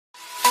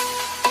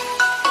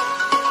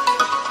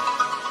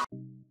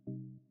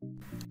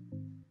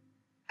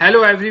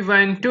Hello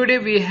everyone, today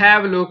we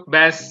have a look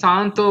best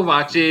Suunto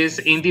watches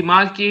in the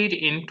market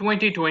in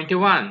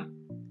 2021.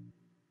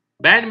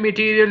 Band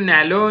material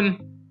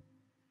nylon,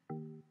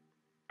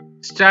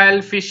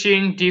 style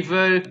fishing,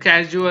 diver,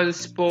 casual,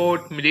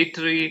 sport,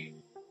 military,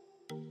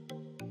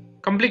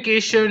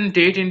 complication,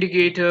 date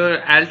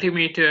indicator,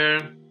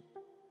 altimeter,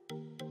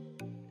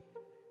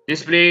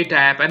 display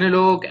type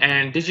analog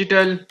and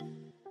digital,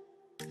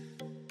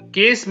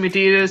 case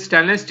material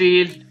stainless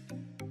steel,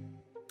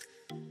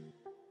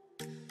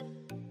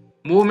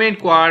 movement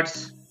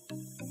quartz,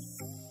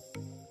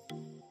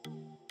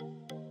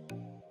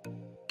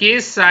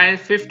 case size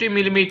 50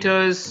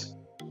 millimeters,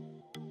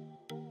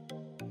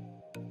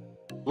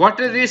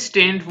 water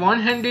resistant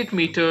 100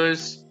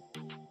 meters,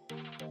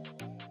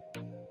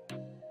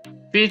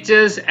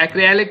 features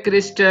acrylic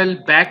crystal,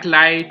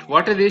 backlight,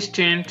 water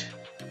resistant.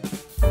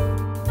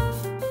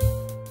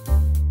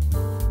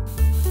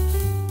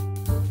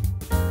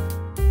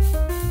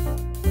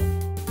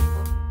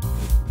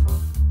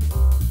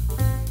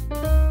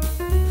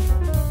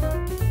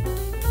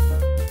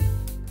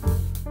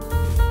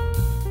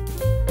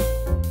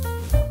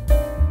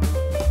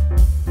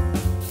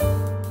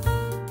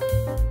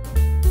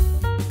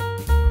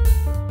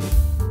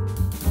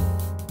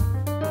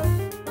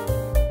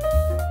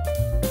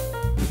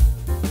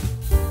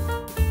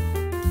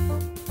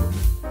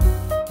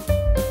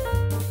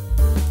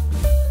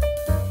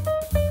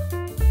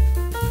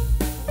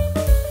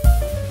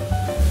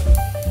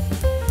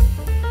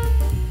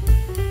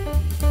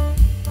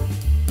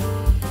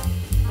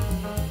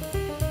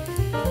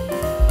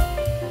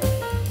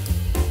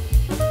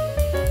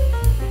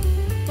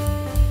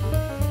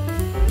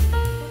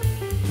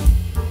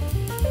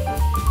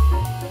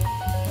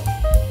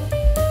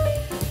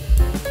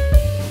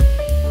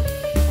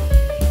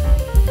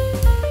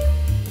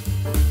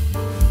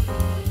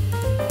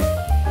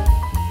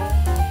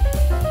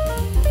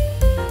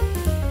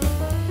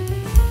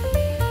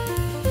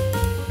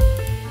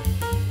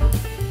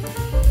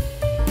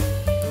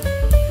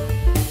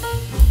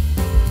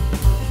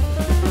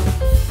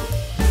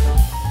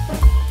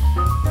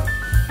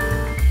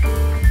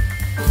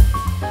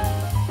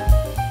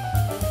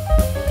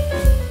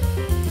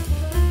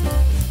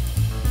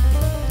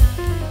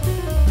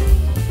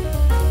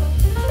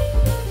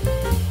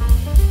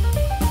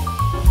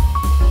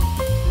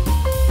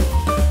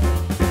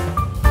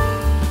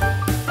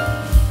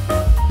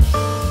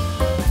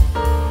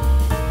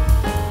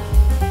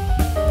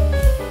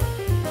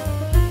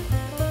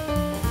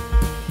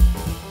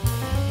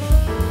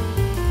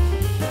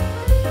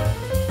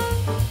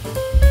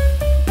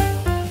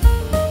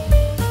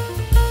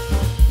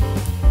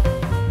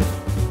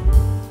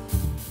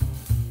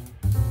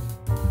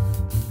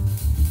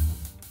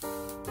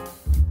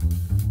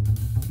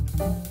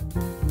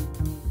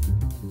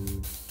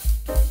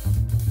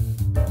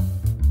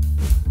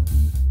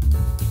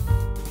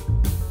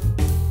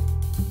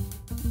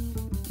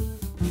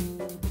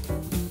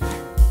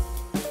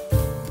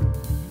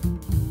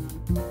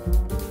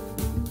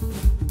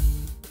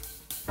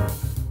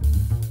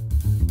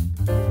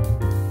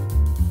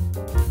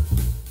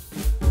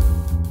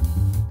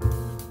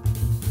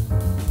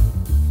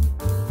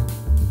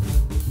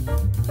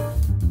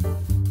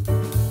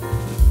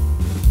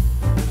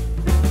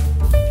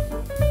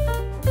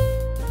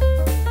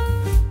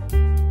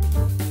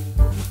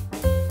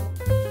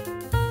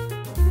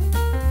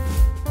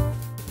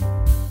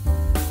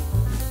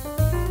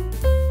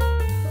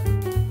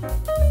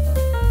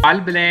 All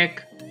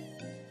black,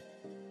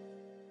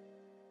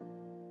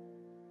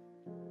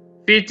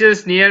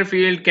 features near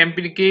field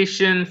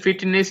communication,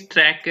 fitness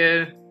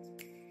tracker,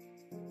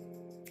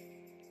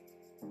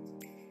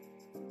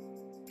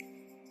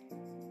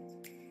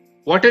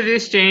 water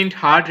resistant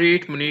heart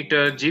rate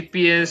monitor,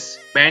 GPS,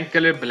 band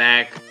color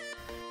black,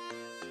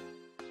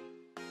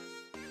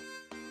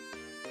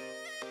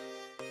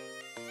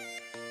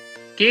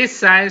 case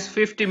size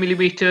 50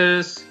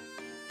 millimeters,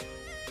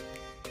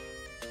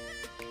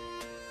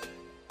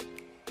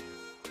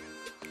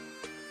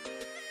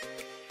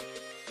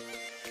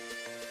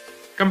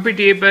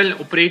 compatible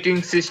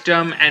operating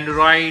system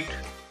Android,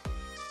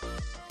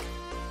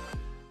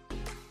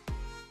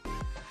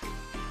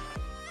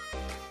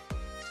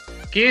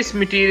 case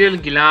material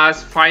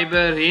glass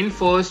fiber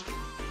reinforced,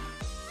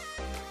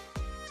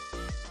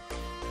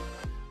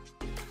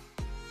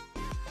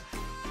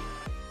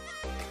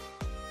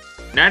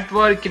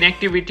 network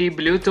connectivity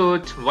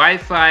Bluetooth,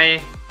 Wi-Fi,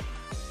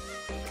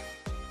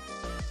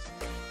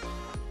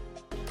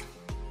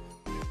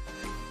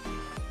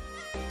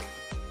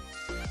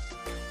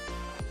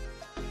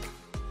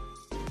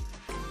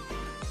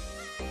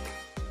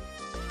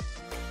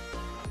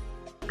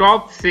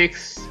 top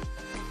 6,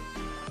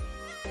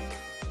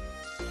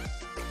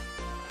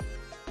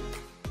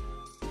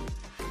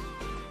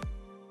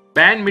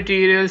 band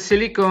material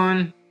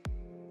silicone,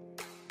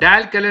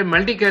 dial color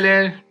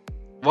multicolor,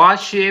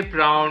 watch shape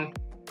round,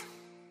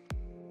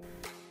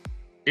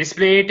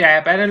 display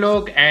type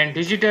analog and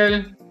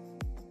digital,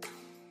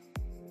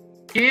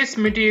 case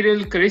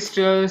material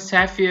crystal,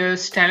 sapphire,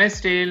 stainless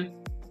steel,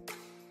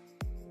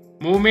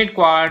 movement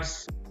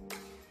quartz.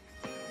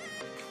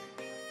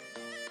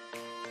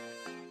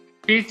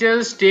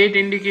 Features state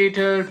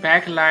indicator,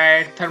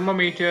 backlight,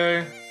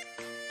 thermometer,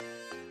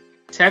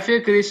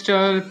 sapphire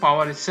crystal,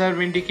 power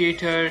reserve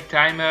indicator,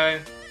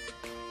 timer,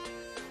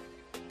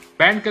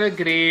 band color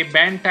gray,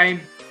 band tie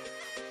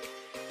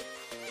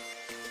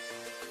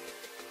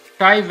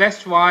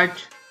vest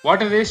watch,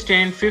 water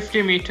resistant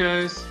 50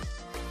 meters.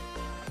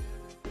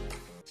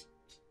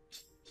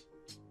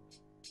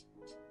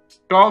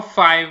 Top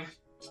 5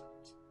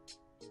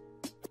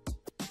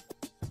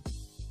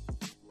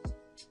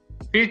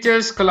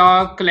 features: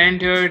 clock,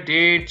 calendar,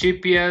 date,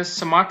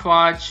 GPS,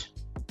 smartwatch,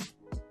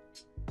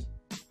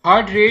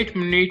 heart rate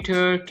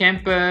monitor,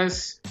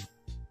 compass,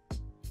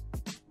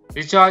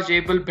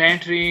 rechargeable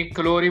battery,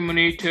 calorie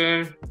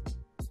monitor,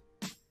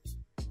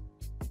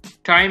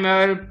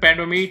 timer,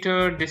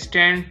 pedometer,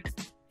 distance,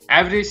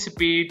 average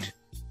speed,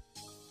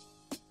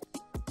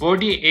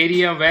 body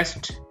area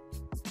vest.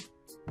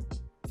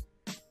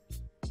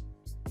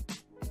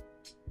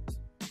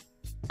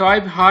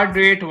 Type heart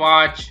rate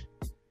watch.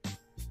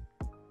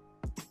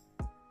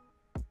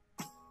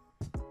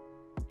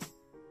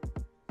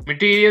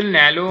 Material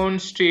nylon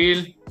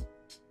steel.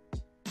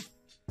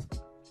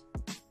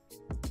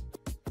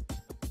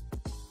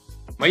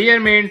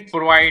 Measurement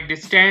provide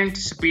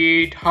distance,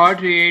 speed,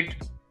 heart rate,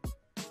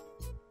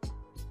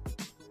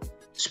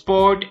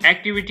 sport,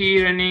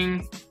 activity,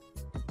 running.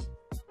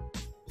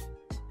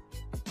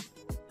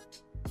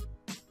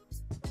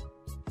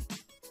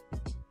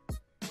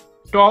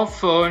 Top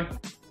 4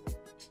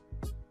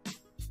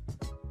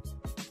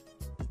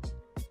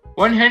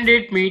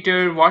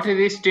 100-meter water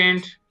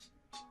resistant,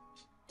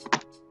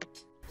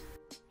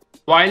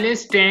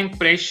 wireless tank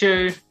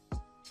pressure,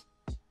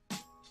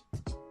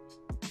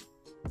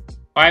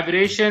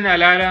 vibration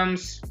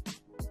alarms,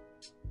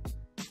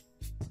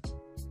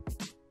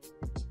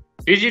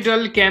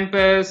 digital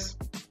compass,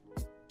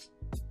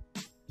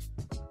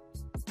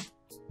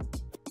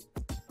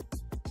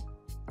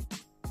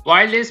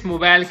 wireless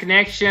mobile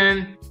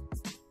connection,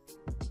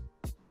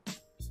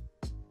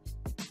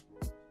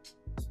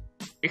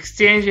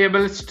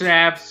 exchangeable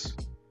straps,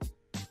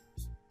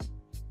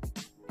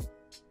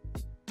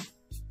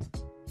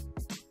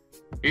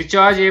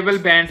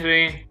 rechargeable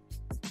battery,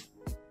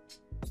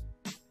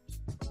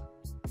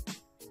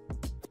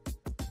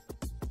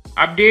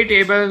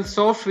 updatable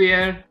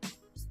software,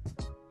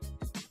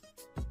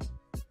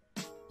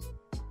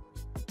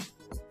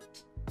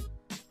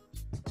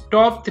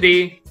 top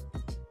 3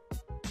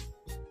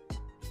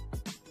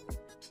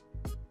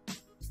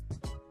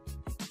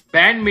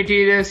 band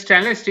material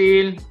stainless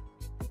steel,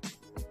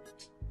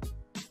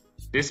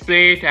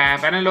 display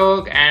type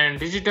analog and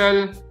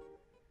digital,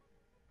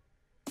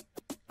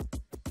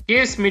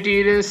 case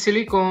material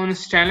silicone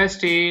stainless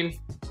steel,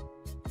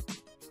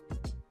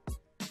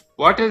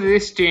 water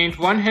resistant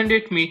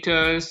 100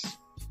 meters,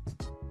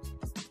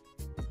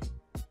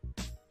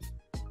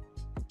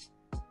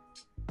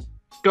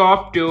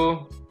 top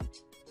 2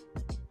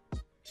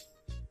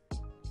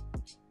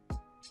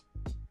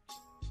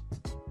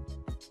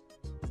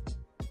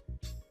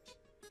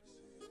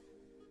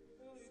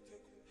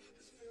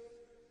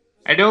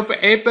 Adobe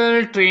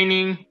Apple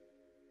training,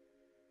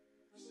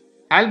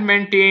 help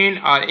maintain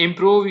or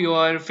improve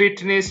your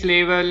fitness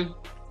level,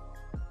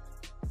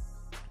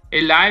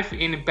 a life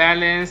in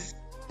balance,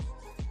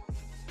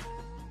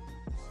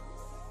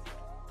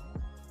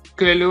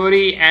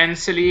 calorie and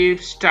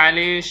sleep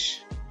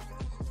stylish,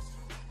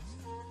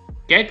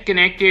 get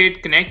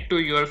connected, connect to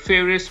your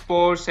favorite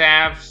sports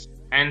apps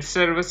and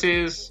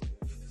services.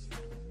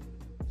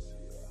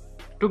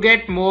 To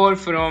get more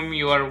from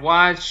your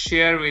watch,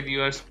 share with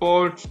your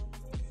sports.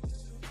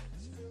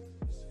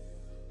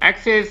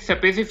 Access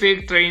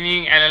specific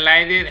training,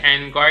 analysis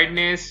and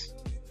guidance.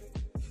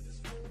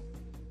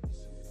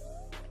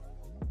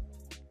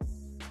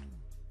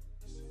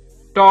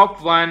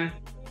 Top 1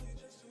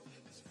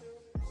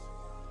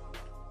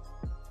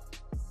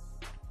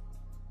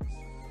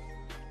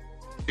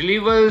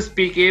 delivers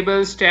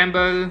speakable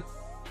stable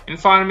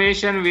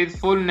information with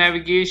full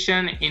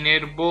navigation in a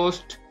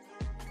robust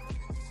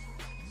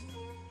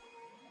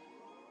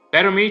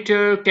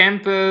barometer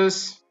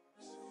compass.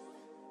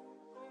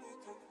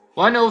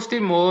 One of the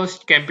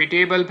most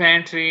compatible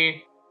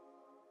battery,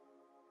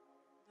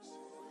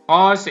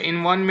 horse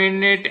in 1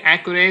 minute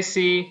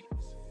accuracy,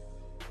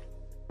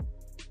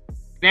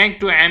 connect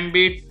to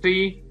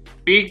MP3,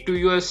 speak to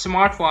your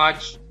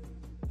smartwatch,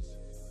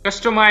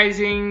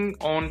 customizing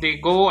on the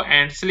go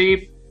and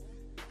sleep,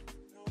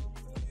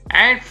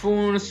 add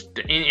phones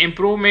in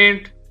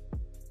improvement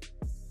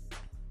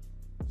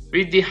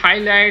with the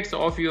highlights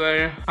of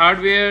your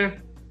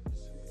hardware,